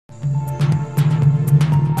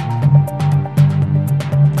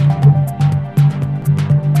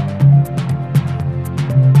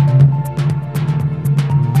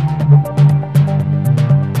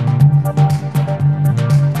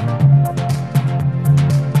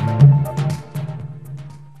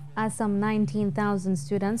As some 19,000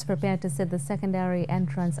 students prepare to sit the secondary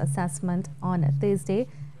entrance assessment on Thursday,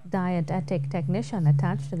 Dietetic Technician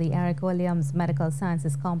attached to the Eric Williams Medical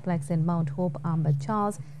Sciences Complex in Mount Hope, Amber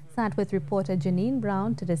Charles, sat with reporter Janine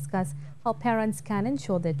Browne to discuss how parents can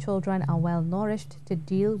ensure their children are well nourished to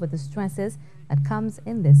deal with the stresses that comes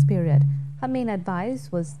in this period. Her main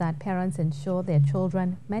advice was that parents ensure their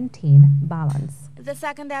children maintain balance. The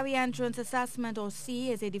secondary entrance assessment, or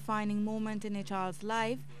C, is a defining moment in a child's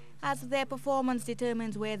life, as their performance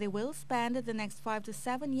determines where they will spend the next 5 to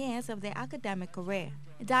 7 years of their academic career.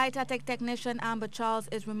 Dietetic Technician Amber Charles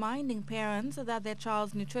is reminding parents that their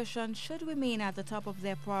child's nutrition should remain at the top of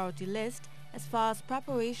their priority list as far as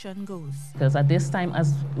preparation goes. Because at this time,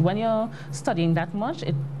 as when you're studying that much,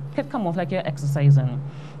 it could come off like you're exercising,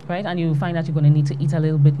 right? And you find that you're going to need to eat a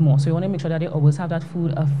little bit more. So you want to make sure that they always have that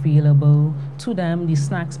food available to them. The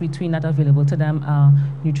snacks between that available to them are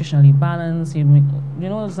nutritionally balanced. You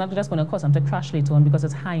know, it's not just going to cause them to crash later on because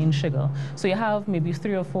it's high in sugar. So you have maybe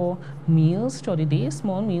 3 or 4 meals throughout the day,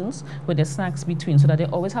 small meals, with the snacks between, so that they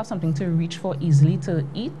always have something to reach for easily to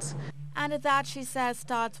eat. And that, she says,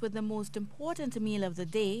 starts with the most important meal of the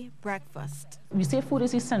day, breakfast. We say food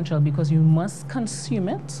is essential because you must consume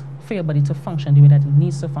it for your body to function the way that it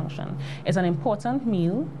needs to function. It's an important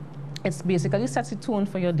meal. It basically sets the tone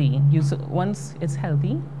for your day. Once it's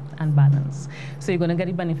healthy and balanced. So you're going to get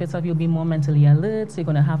the benefits of you being more mentally alert. So you're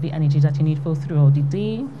going to have the energy that you need for throughout the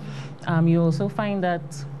day. You also find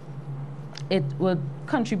that it would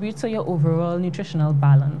contribute to your overall nutritional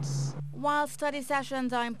balance. While study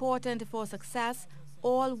sessions are important for success,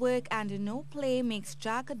 all work and no play makes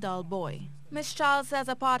Jack a dull boy. Ms. Charles says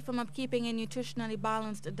apart from upkeeping a nutritionally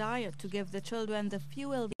balanced diet to give the children the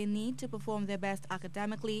fuel they need to perform their best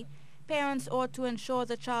academically, parents ought to ensure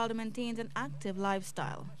the child maintains an active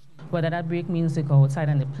lifestyle. Whether that break means they go outside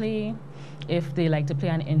and they play, if they like to play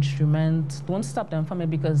an instrument, don't stop them from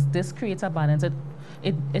it, because this creates a balance.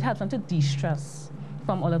 It helps them to de-stress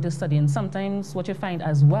from all of this studying. Sometimes what you find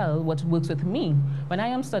as well, what works with me, when I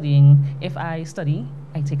am studying, if I study,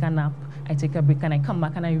 I take a nap, I take a break, and I come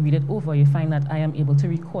back and I read it over, you find that I am able to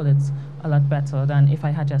recall it a lot better than if I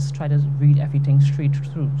had just tried to read everything straight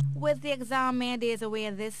through. With the exam mere days away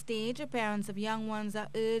at this stage, parents of young ones are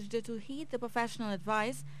urged to heed the professional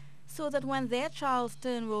advice so that when their child's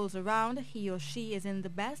turn rolls around, he or she is in the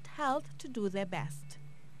best health to do their best.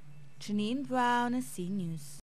 Janine Browne, C News.